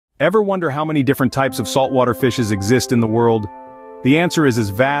Ever wonder how many different types of saltwater fishes exist in the world? The answer is as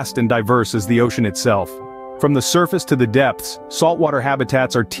vast and diverse as the ocean itself. From the surface to the depths, saltwater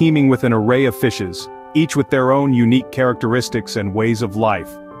habitats are teeming with an array of fishes, each with their own unique characteristics and ways of life.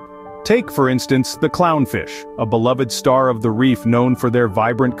 Take, for instance, the clownfish, a beloved star of the reef known for their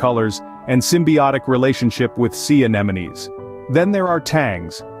vibrant colors and symbiotic relationship with sea anemones. Then there are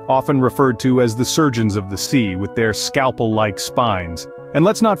tangs, often referred to as the surgeons of the sea with their scalpel-like spines. And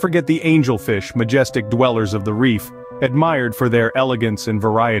let's not forget the angelfish, majestic dwellers of the reef, admired for their elegance and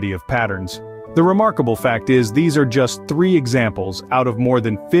variety of patterns. The remarkable fact is these are just 3 examples out of more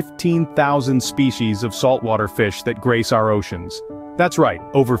than 15,000 species of saltwater fish that grace our oceans. That's right,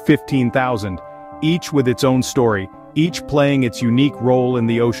 over 15,000, each with its own story, each playing its unique role in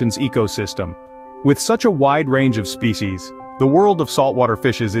the ocean's ecosystem. With such a wide range of species, the world of saltwater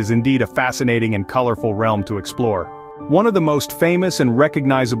fishes is indeed a fascinating and colorful realm to explore. One of the most famous and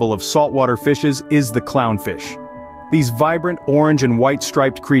recognizable of saltwater fishes is the clownfish. These vibrant orange and white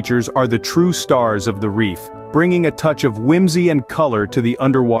striped creatures are the true stars of the reef, bringing a touch of whimsy and color to the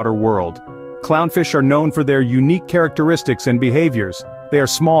underwater world. Clownfish are known for their unique characteristics and behaviors. They are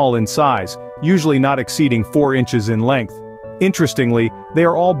small in size, usually not exceeding 4 inches in length. Interestingly, they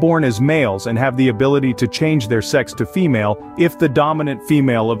are all born as males and have the ability to change their sex to female if the dominant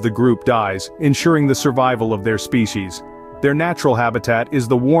female of the group dies, ensuring the survival of their species. Their natural habitat is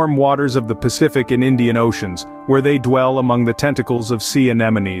the warm waters of the Pacific and Indian Oceans, where they dwell among the tentacles of sea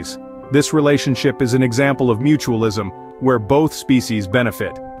anemones. This relationship is an example of mutualism, where both species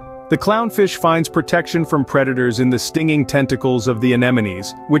benefit. The clownfish finds protection from predators in the stinging tentacles of the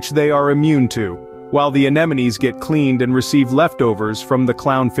anemones, which they are immune to, while the anemones get cleaned and receive leftovers from the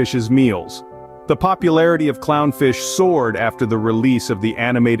clownfish's meals. The popularity of clownfish soared after the release of the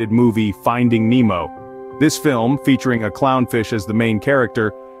animated movie Finding Nemo. This film, featuring a clownfish as the main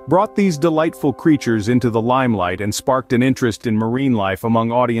character, brought these delightful creatures into the limelight and sparked an interest in marine life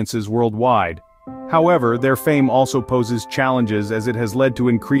among audiences worldwide. However, their fame also poses challenges as it has led to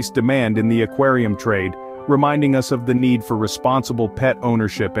increased demand in the aquarium trade, reminding us of the need for responsible pet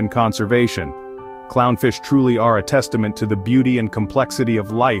ownership and conservation. Clownfish truly are a testament to the beauty and complexity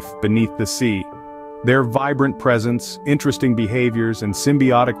of life beneath the sea. Their vibrant presence, interesting behaviors, and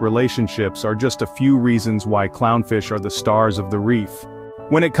symbiotic relationships are just a few reasons why clownfish are the stars of the reef.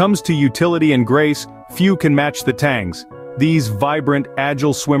 When it comes to utility and grace, few can match the tangs. These vibrant,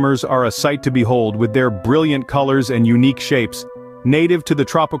 agile swimmers are a sight to behold with their brilliant colors and unique shapes. Native to the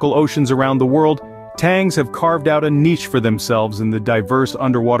tropical oceans around the world, tangs have carved out a niche for themselves in the diverse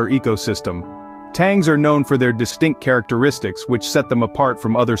underwater ecosystem. Tangs are known for their distinct characteristics which set them apart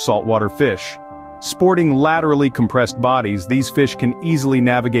from other saltwater fish. Sporting laterally compressed bodies, these fish can easily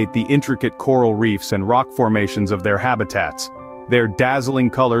navigate the intricate coral reefs and rock formations of their habitats. Their dazzling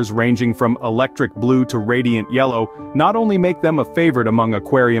colors, ranging from electric blue to radiant yellow, not only make them a favorite among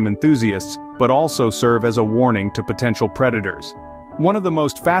aquarium enthusiasts, but also serve as a warning to potential predators. One of the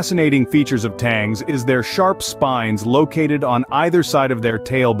most fascinating features of tangs is their sharp spines located on either side of their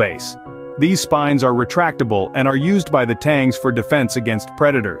tail base. These spines are retractable and are used by the tangs for defense against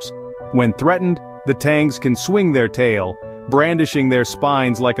predators. When threatened, the tangs can swing their tail, brandishing their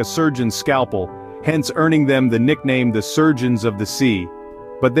spines like a surgeon's scalpel, hence earning them the nickname the surgeons of the sea.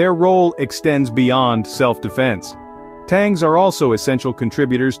 But their role extends beyond self-defense. Tangs are also essential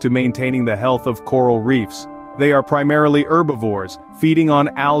contributors to maintaining the health of coral reefs. They are primarily herbivores, feeding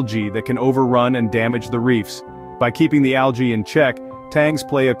on algae that can overrun and damage the reefs. By keeping the algae in check, tangs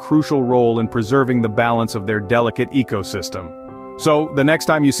play a crucial role in preserving the balance of their delicate ecosystem. So, the next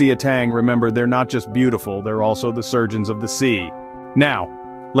time you see a tang, remember they're not just beautiful, they're also the surgeons of the sea. Now,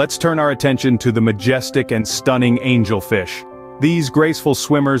 let's turn our attention to the majestic and stunning angelfish. These graceful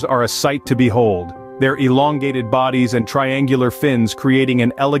swimmers are a sight to behold, their elongated bodies and triangular fins creating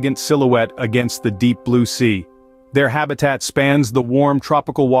an elegant silhouette against the deep blue sea. Their habitat spans the warm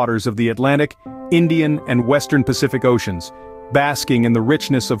tropical waters of the Atlantic, Indian, and Western Pacific Oceans, basking in the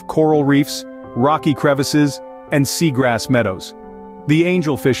richness of coral reefs, rocky crevices, and seagrass meadows. The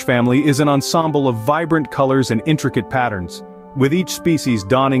angelfish family is an ensemble of vibrant colors and intricate patterns, with each species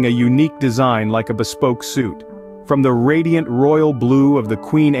donning a unique design like a bespoke suit. From the radiant royal blue of the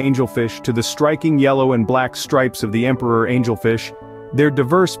queen angelfish to the striking yellow and black stripes of the emperor angelfish, their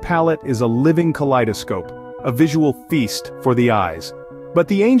diverse palette is a living kaleidoscope, a visual feast for the eyes. But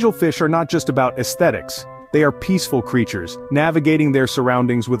the angelfish are not just about aesthetics. They are peaceful creatures, navigating their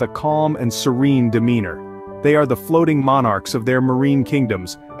surroundings with a calm and serene demeanor. They are the floating monarchs of their marine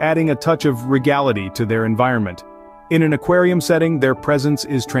kingdoms, adding a touch of regality to their environment. In an aquarium setting, their presence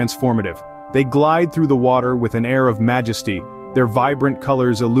is transformative. They glide through the water with an air of majesty, their vibrant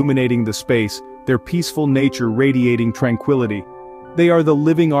colors illuminating the space, their peaceful nature radiating tranquility. They are the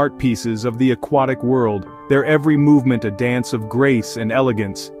living art pieces of the aquatic world, their every movement a dance of grace and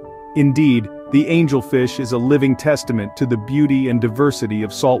elegance. Indeed, the angelfish is a living testament to the beauty and diversity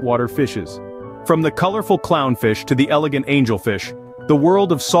of saltwater fishes. From the colorful clownfish to the elegant angelfish, the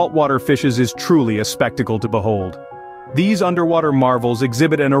world of saltwater fishes is truly a spectacle to behold. These underwater marvels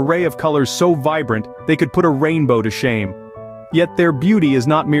exhibit an array of colors so vibrant they could put a rainbow to shame. Yet their beauty is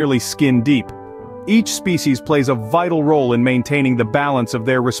not merely skin deep. Each species plays a vital role in maintaining the balance of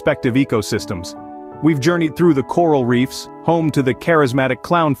their respective ecosystems. We've journeyed through the coral reefs, home to the charismatic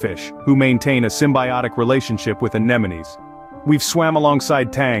clownfish, who maintain a symbiotic relationship with anemones. We've swam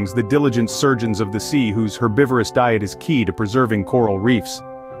alongside tangs, the diligent surgeons of the sea whose herbivorous diet is key to preserving coral reefs.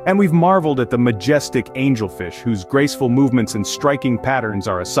 And we've marveled at the majestic angelfish whose graceful movements and striking patterns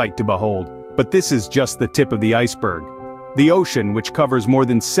are a sight to behold. But this is just the tip of the iceberg. The ocean, which covers more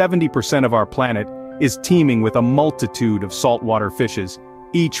than 70% of our planet, is teeming with a multitude of saltwater fishes,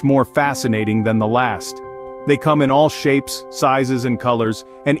 each more fascinating than the last. They come in all shapes, sizes and colors,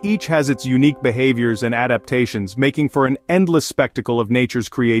 and each has its unique behaviors and adaptations, making for an endless spectacle of nature's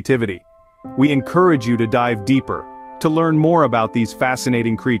creativity. We encourage you to dive deeper, to learn more about these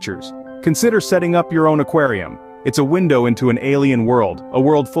fascinating creatures. Consider setting up your own aquarium. It's a window into an alien world, a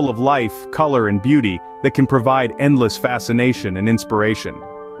world full of life, color and beauty that can provide endless fascination and inspiration.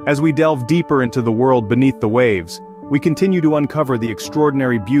 As we delve deeper into the world beneath the waves, we continue to uncover the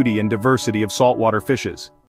extraordinary beauty and diversity of saltwater fishes.